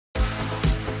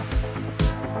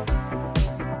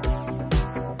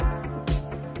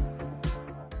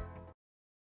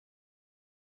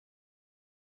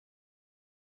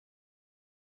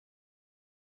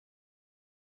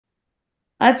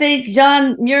I think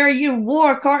John Muir, you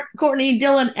wore Courtney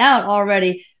Dillon out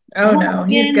already. Oh Hello no,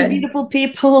 he's again, good. beautiful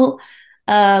people.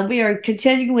 We are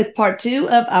continuing with part two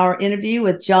of our interview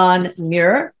with John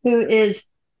Muir, who is,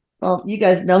 well, you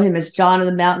guys know him as John of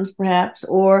the Mountains, perhaps,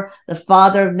 or the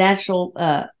father of national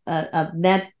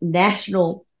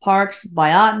parks,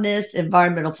 botanist,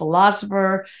 environmental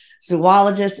philosopher,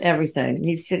 zoologist, everything.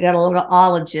 He's got a lot of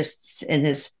ologists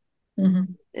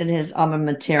Mhm. in his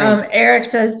armamentarium. Erik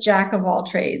says jack of all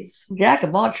trades. Jack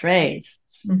of all trades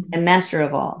Mhm. and master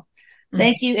of all. Mhm.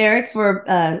 Thank you, Erik, for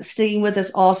sticking with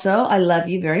us also. I love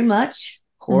you very much,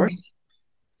 of Mhm. course.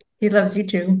 He loves you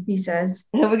too, he says.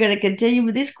 And we're going to continue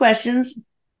with these questions.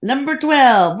 Number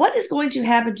 12, what is going to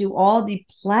happen to all the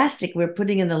plastic we're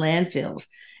putting in the landfills?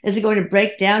 Is it going to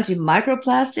break down to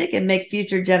microplastic and make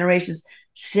future generations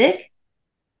sick?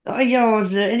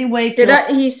 Is there any way Did to,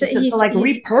 I like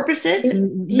repurpose it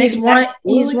and make it back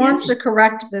blue he's again? wants to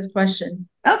correct this question.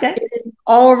 Okay. It is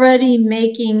already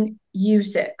making you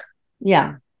sick.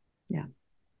 Yeah. Yeah.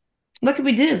 What can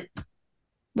we do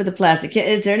with the plastic?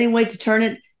 Is there any way to turn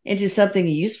it into something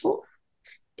useful?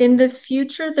 In the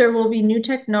future, there will be new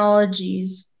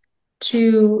technologies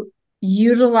to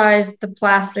utilize the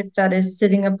plastic that is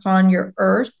sitting upon your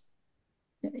earth.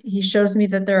 He shows me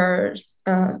that there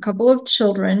are a couple of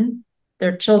children,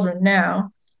 they're children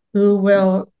now, who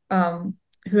will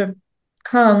who have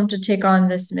come to take on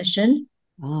this mission.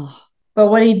 Oh, But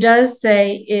what he does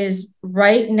say is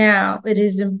right now it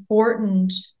is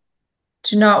important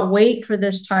to not wait for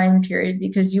this time period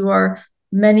because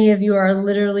many of you are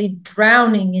literally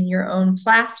drowning in your own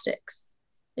plastics.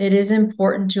 It is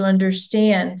important to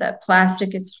understand that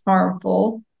plastic is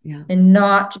harmful yeah. and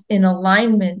not in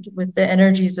alignment with the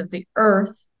energies of the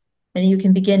earth. And you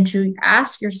can begin to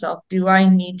ask yourself, do I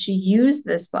need to use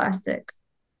this plastic?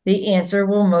 The answer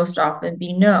will most often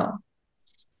be no.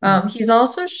 He's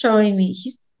also showing me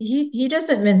he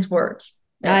doesn't mince words,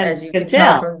 I as you can can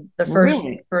tell tell. from the first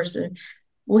Really? person.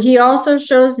 Well, he also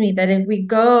shows me that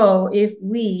if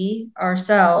we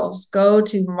ourselves go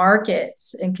to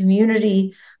markets and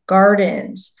community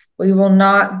gardens, we will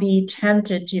not be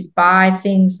tempted to buy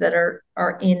things that are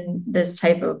in this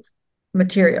type of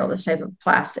material, this type of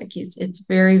plastic. It's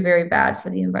very, very bad for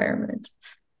the environment.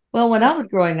 Well, when So I was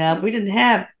growing up, we didn't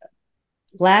have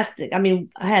plastic. I mean,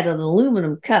 I had an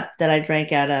aluminum cup that I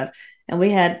drank out of, and we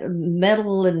had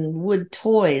metal and wood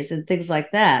toys and things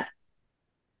like that.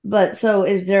 But so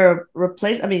is there a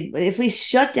replace? I mean, if we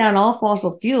shut down all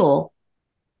fossil fuel,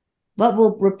 what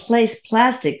will replace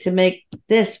plastic to make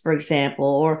this, for example,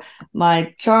 or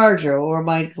my charger or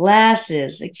my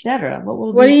glasses, etc.? What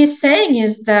will what be? he's saying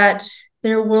is that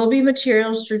there will be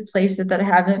materials to replace it that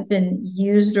haven't been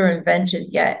used or invented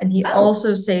yet. And he Oh,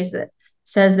 also says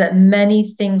that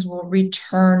many things will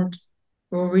return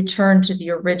to the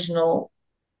original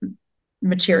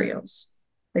materials,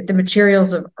 like the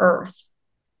materials of Earth.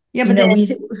 yeah, You but know,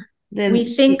 we then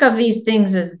think of these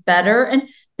things as better, and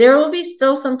there will be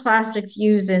still some plastics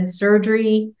used in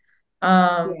surgery.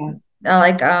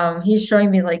 yeah. He's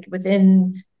showing me like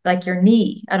within like your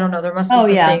knee. I don't know. There must be Oh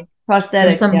yeah, something. There's prosthetics.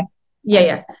 Yeah. some. Yeah,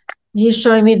 yeah. He's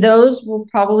showing me those will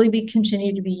probably be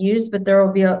continue to be used, but there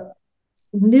will be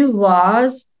new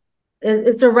laws.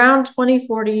 It's around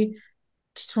 2040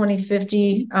 to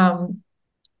 2050,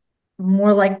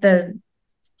 more like the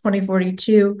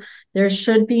 2042. There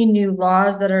should be new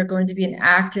laws that are going to be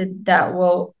enacted that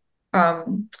will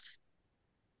um,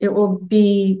 it will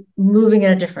be moving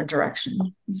in a different direction,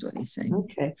 is what he's saying.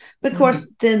 Okay. But of Mhm. course,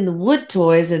 then the wood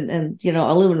toys and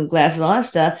aluminum glass and all that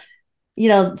stuff,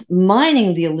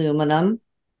 mining the aluminum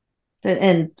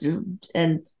and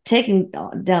taking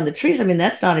down the trees. I mean,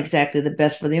 that's not exactly the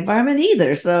best for the environment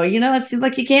either. So, it seems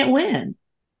like you can't win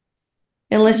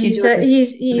unless you He do it said in a he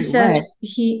specific says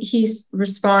way. he's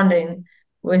responding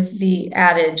with the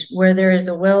adage, where there is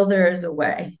a will, there is a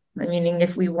way. Meaning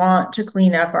if we want to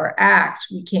clean up our act,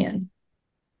 we can.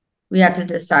 We have to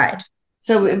decide.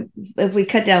 So if we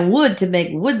cut down wood to make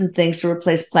wooden things to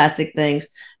replace plastic things,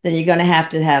 then you're going to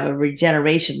have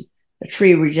a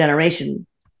tree regeneration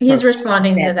He's program.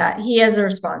 responding to that. He has a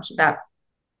response to that.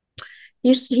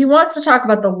 He wants to talk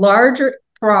about the larger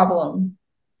problem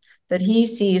that he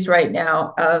sees right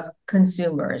now of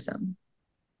consumerism.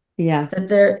 Yeah. That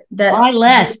there Buy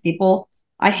less, people.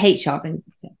 I hate shopping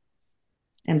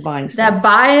and buying stuff. that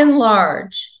by and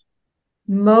large,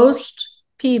 most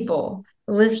people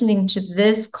listening to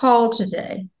this call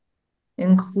today,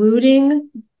 including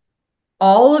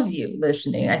all of you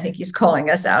listening, I think he's calling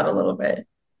us out a little bit,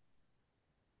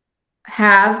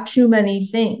 have too many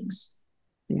things.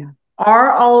 Yeah.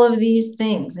 Are all of these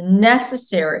things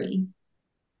necessary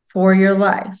for your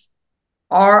life?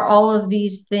 are all of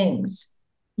these things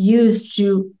used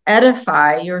to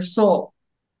edify your soul?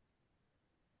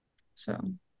 So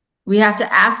we have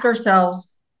to ask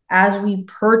ourselves, as we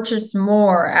purchase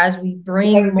more, as we Do I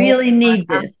bring more, really need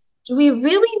this? do we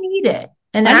really need it?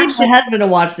 And I need my actually, husband to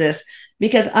watch this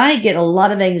because I get a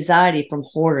lot of anxiety from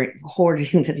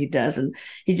hoarding that he does, and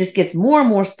he just gets more and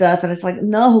more stuff, and it's like,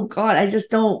 no, God, I just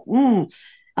don't.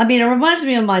 I mean, it reminds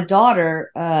me of my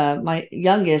daughter, my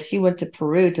youngest. She went to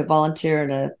Peru to volunteer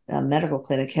in a medical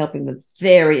clinic, helping the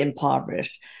very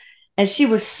impoverished, and she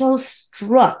was so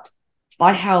struck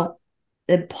by how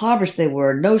impoverished they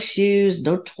were. No shoes,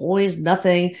 no toys,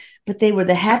 nothing, but they were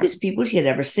the happiest people she had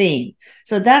ever seen.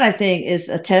 So that, I think, is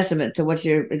a testament to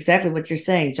exactly what you're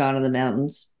saying, John of the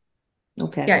Mountains.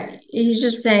 Okay. yeah, he's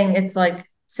just saying it's like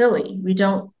silly. We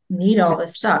don't need all Yeah.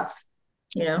 this stuff,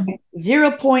 you know?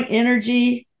 0 point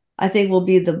energy, I think, will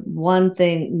be the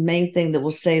main thing that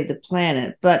will save the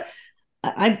planet. But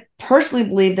I personally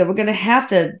believe that we're going to have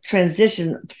to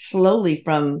transition slowly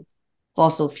from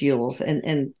fossil fuels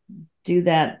and do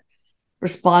that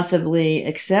responsibly,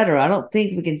 etc. I don't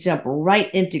think we can jump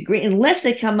right into green unless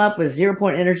they come up with 0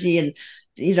 point energy and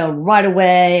right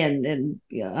away and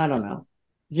I don't know,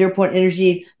 0 point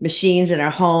energy machines in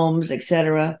our homes,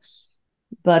 etc.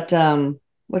 But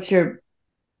what's your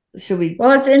should we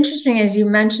Well, it's interesting as you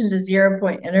mentioned the 0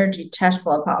 point energy,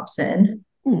 Tesla pops in.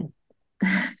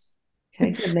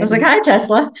 okay, good. I was like, hi,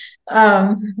 Tesla.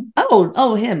 Him.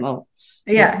 Oh,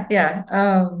 yeah. Yeah, yeah.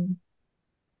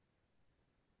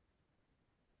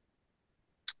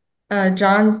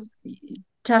 John's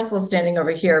Tesla's standing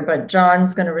over here, but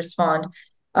John's going to respond.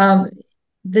 Um,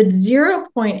 the 0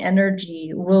 point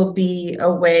energy will be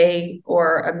a way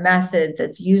or a method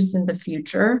that's used in the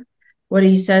future. What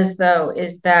he says, though,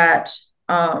 is that,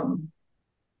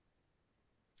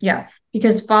 yeah,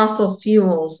 because fossil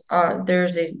fuels,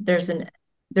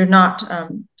 they're not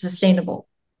sustainable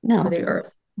for No, the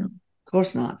earth. No. of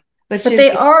course not. But But should they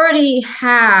we, already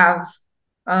have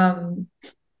um,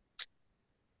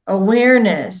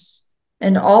 awareness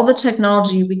and all the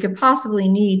technology we could possibly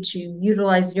need to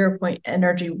utilize 0 point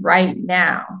energy right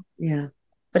now, yeah,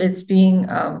 but it's being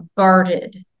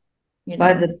guarded, you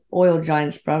by know. the oil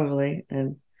giants probably,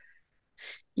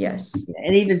 Yes.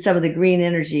 and even some of the green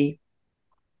energy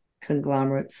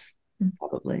conglomerates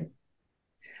probably.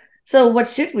 So what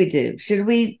should we do? Should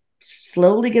we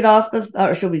slowly get off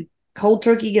or should we cold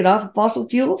turkey get off of fossil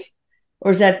fuels?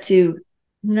 Or is that too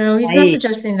No, he's not naive?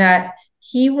 suggesting that.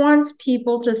 He wants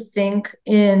people to think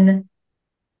in,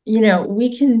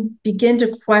 we can begin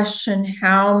to question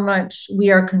how much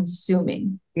we are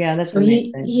consuming. Yeah, that's So the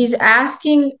main thing. he's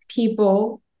asking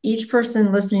people, each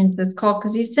person listening to this call,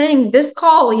 because he's saying this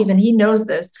call, even he knows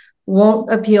this,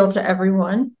 won't appeal to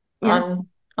everyone Yeah.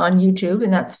 on YouTube,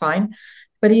 and that's fine.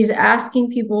 But he's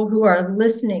asking people who are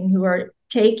listening, who are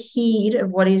take heed of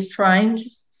what he's trying to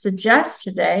suggest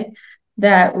today,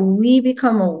 that we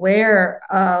become aware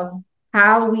of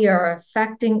how we are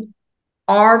affecting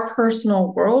our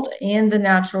personal world and the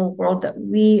natural world that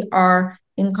we are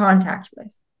in contact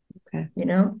with. Okay. You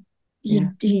know, Yeah.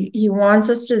 he wants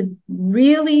us to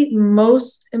really,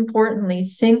 most importantly,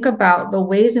 think about the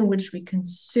ways in which we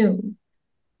consume.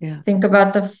 Yeah. Think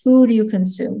about the food you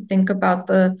consume. Think about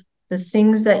the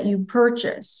things that you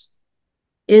purchase.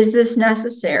 Is this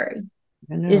necessary?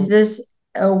 I know. Is this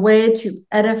a way to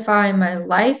edify my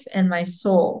life and my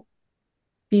soul?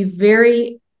 Be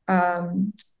very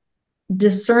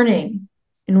discerning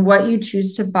in what you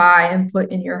choose to buy and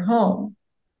put in your home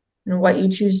and what you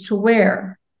choose to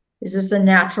wear. Is this a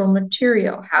natural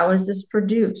material? How is this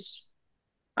produced?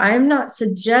 I am not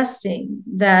suggesting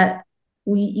that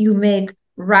you make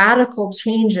radical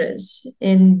changes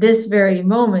in this very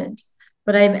moment,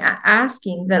 but I'm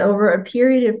asking that over a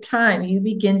period of time, you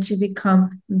begin to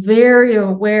become very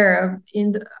aware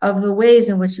of the ways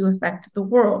in which you affect the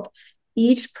world.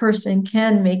 Each person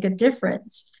can make a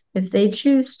difference if they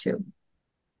choose to.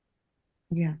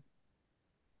 Yeah.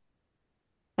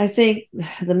 I think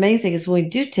the main thing is when we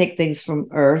do take things from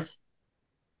Earth,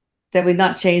 that we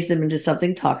not change them into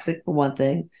something toxic, for one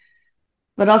thing,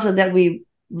 but also that we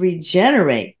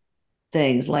regenerate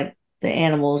things like the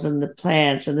animals and the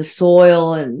plants and the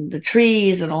soil and the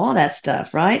trees and all that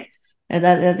stuff, right? And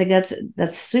I think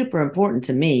that's super important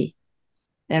to me.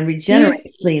 And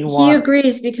regenerate clean He water.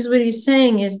 agrees because what he's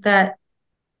saying is that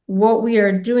what we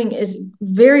are doing is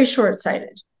very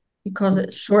short-sighted. He calls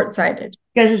it short-sighted.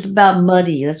 Because it's about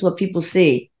money. That's what people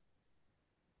see.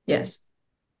 Yes.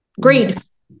 Greed.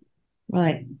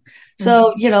 Right.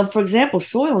 So, for example,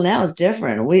 soil now is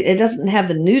different. It doesn't have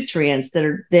the nutrients that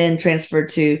are then transferred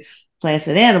to plants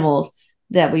and animals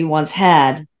that we once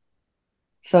had.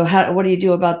 So what do you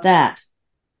do about that?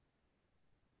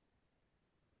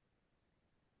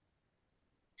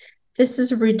 This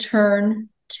is a return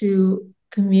to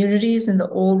communities and the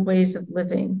old ways of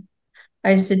living.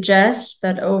 I suggest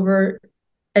that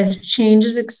as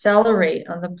changes accelerate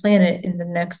on the planet in the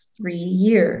next 3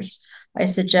 years, I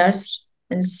suggest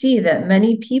and see that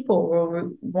many people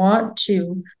will want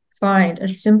to find a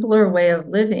simpler way of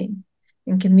living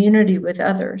in community with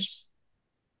others.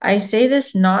 I say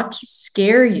this not to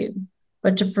scare you,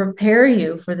 but to prepare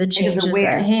you for the Make us changes at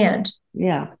aware. hand.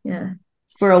 Yeah. Yeah.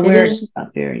 It's for It awareness is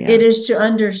out there. it Yeah. is to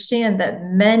understand that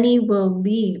many will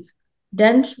leave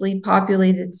densely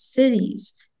populated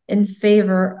cities in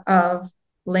favor of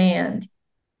land.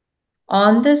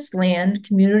 On this land,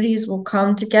 communities will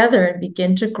come together and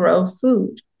begin to grow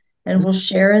food and will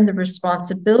share in the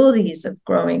responsibilities of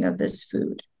growing of this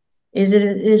food. It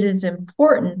is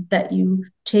important that you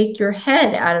take your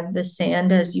head out of the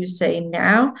sand, as you say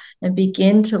now, and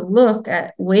begin to look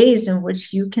at ways in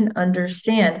which you can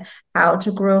understand how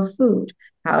to grow food,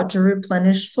 how to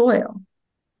replenish soil.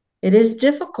 It is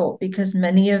difficult because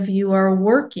many of you are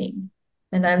working,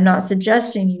 and I'm not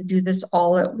suggesting you do this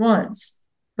all at once,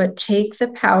 but take the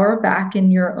power back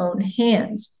in your own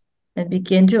hands and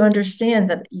begin to understand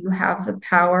that you have the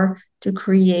power to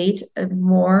create a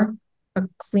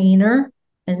cleaner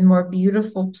and more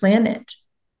beautiful planet.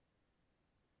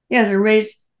 Yeah, to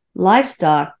raise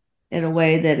livestock in a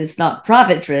way that is not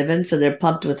profit driven. So they're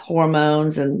pumped with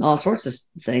hormones and all sorts of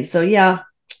things. So yeah,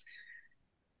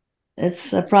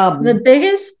 it's a The problem.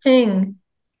 biggest thing,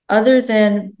 other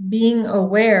than being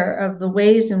aware of the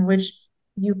ways in which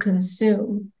you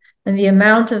consume and the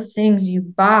amount of things you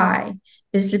buy,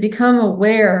 is to become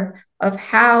aware of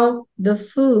how the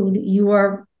food you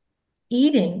are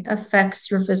eating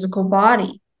affects your physical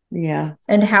body Yeah.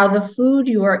 and how the food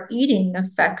you are eating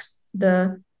affects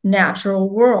the natural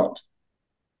world.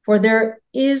 For there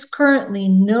is currently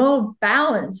no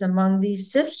balance among these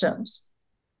systems.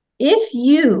 If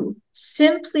you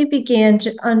simply began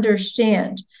to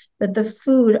understand that the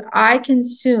food I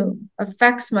consume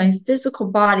affects my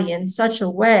physical body in such a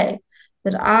way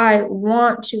that I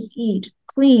want to eat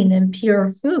clean and pure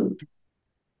food,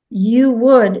 you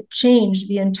would change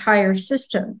the entire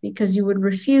system because you would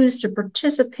refuse to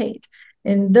participate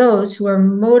in those who are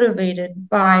motivated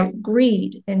by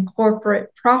greed and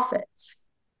corporate profits.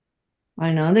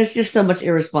 I know. There's just so much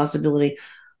irresponsibility.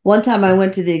 One time I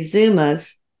went to the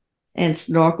Exumas and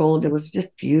snorkeled. It was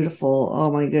just beautiful. Oh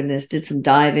my goodness. Did some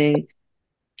diving,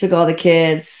 took all the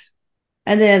kids.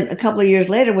 And then a couple of years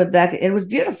later, went back. It was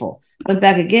beautiful. Went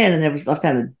back again, and I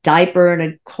found a diaper and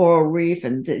a coral reef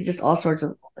and just all sorts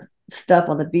of stuff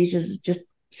on the beaches. It just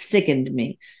sickened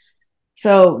me.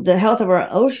 So the health of our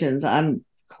oceans, I'm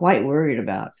quite worried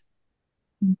about.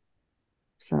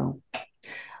 So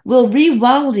will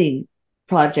rewilding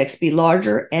projects be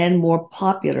larger and more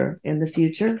popular in the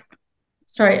future?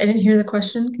 Sorry, I didn't hear the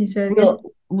question. Can you say it again?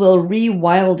 Will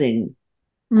rewilding,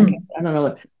 I Mm. guess I don't know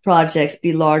what projects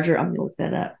be larger. I'm gonna look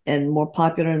that up and more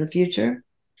popular in the future.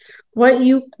 What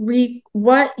you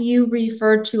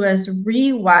refer to as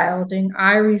rewilding,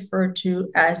 I refer to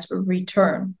as a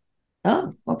return.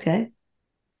 Oh, okay.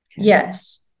 Okay.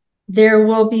 Yes, there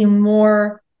will be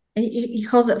more. He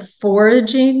calls it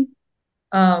foraging.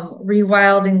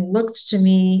 Rewilding looks to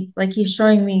me like he's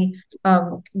showing me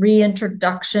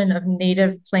reintroduction of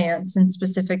native plants in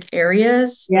specific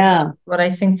areas. That's Yeah. what I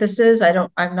think this is.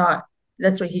 I'm not,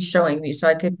 that's what he's showing me. So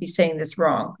I could be saying this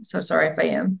wrong. So sorry if I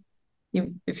am.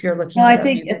 If you're No, looking it up,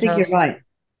 you I can think tell you're us. right.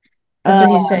 That's Uh,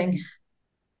 what he's saying.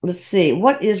 let's see.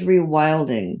 What is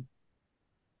rewilding?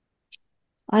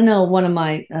 I know one of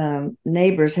my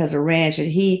neighbors has a ranch,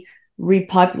 and he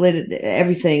repopulated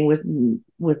everything with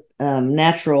It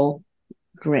natural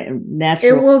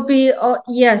will be,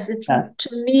 yes, it's stuff.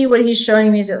 to me what he's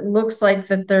showing me is it looks like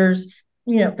that there's,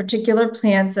 particular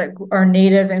plants that are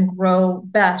native and grow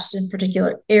best in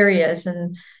particular areas.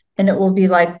 And it will be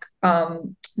like,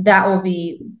 that will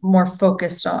be more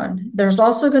focused on. There's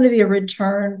also going to be a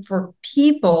return for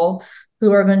people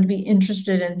who are going to be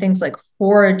interested in things like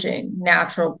foraging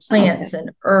natural Oh, okay. plants and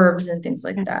herbs and things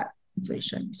like that. That's what he's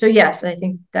showing me. So yes, I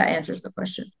think that answers the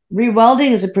question.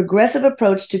 Rewilding is a progressive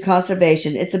approach to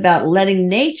conservation. It's about letting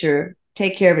nature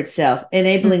take care of itself,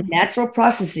 enabling Mhm. natural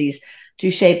processes to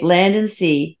shape land and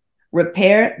sea,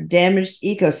 repair damaged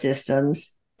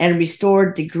ecosystems, and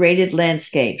restore degraded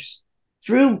landscapes.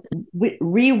 Through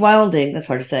rewilding, that's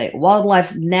hard to say,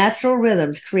 wildlife's natural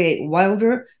rhythms create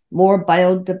wilder, more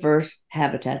biodiverse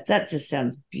habitats. That just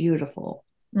sounds beautiful.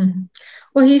 Mhm.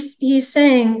 Well, he's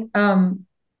saying,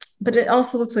 but it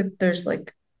also looks like there's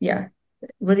like, yeah.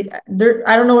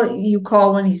 I don't know what you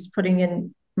call when he's putting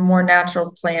in more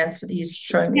natural plants, but he's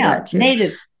showing me Yeah, that too.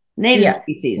 native Yeah.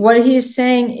 species. What he's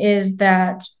saying is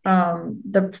that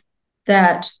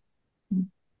that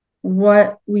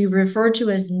what we refer to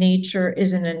as nature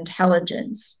is an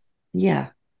intelligence. Yeah.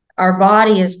 Our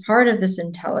body is part of this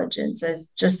intelligence, as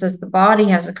just as the body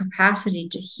has a capacity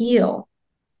to heal,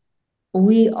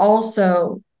 we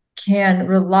also can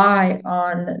rely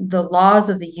on the laws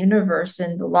of the universe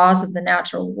and the laws of the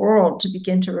natural world to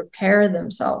begin to repair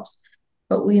themselves.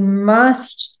 But we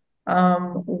must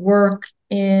work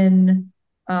in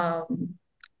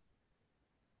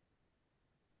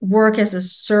work as a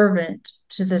servant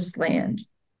to this land.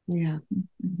 Yeah.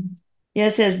 Yeah,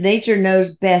 it says nature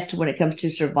knows best when it comes to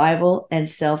survival and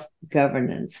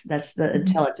self-governance. That's the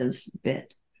intelligence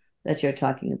bit that you're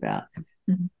talking about.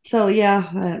 So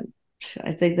yeah,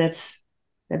 I think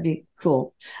that'd be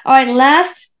cool. All right,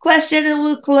 last question and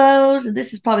we'll close. And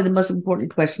this is probably the most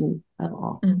important question of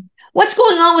all. What's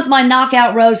going on with my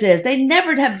knockout roses? They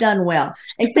never have done well,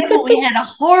 except when we had a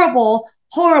horrible,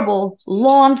 horrible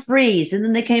long freeze, and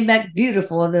then they came back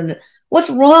beautiful. And then what's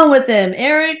wrong with them,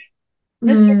 Erik,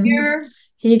 Mr. Muir?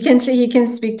 He can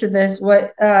speak to this.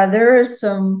 There are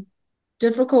some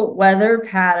difficult weather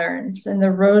patterns, and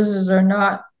the roses are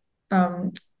not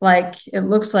like it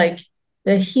looks like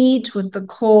the heat with the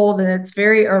cold, and it's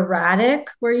very erratic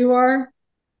where you are.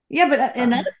 Yeah, but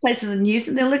in other places in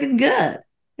Houston, they're looking good.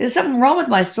 Is something wrong with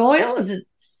my soil? Is it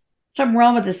something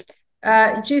wrong with this?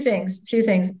 Two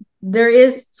things. There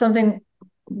is something.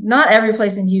 Not every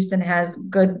place in Houston has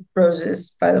good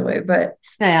roses, by the way, but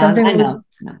Yeah, something I with know.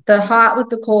 the hot with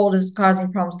the cold is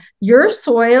causing problems. Your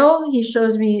soil, he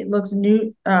shows me, looks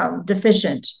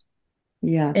deficient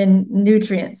Yeah. in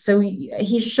nutrients. So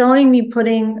he's showing me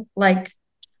putting like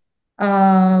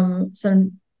some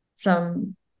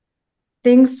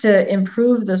things to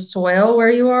improve the soil where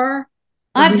you are.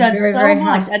 Would I've be done very, so very much.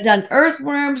 helpful. I've done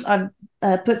earthworms. I've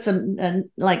put some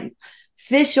like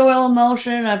fish oil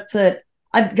emulsion.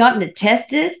 I've gotten it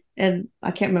tested, and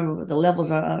I can't remember what the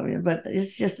levels are, but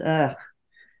it's just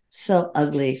so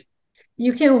ugly.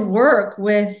 You can work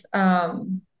with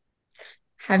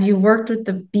have you worked with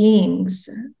the beings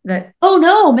that Oh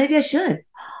no, maybe I should.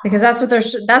 because that's what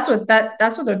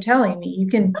they're telling me. You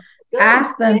can Good.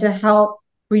 ask them to help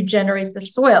regenerate the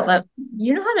soil. That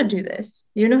you know how to do this.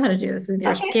 You know how to do this with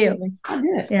your Okay, scale. I'll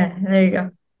do it. Yeah, there you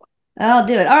go. I'll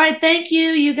do it. All right. Thank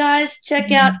you. You guys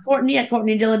check out Courtney at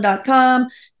CourtneyDillon.com.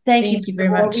 Thank you, Thank you Mr. very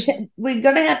Moore. much. We're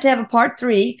going to have a part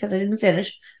 3 because I didn't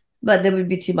finish, but there would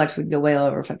be too much. We'd go way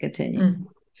over if I continue.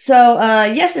 So,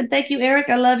 yes, and thank you, Erik.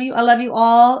 I love you. I love you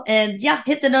all. And yeah,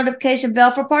 hit the notification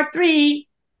bell for part 3.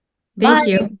 Bye. Thank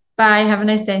you. Bye. Have a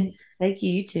nice day. Thank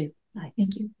you. You too. Bye.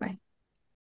 Thank you. Bye.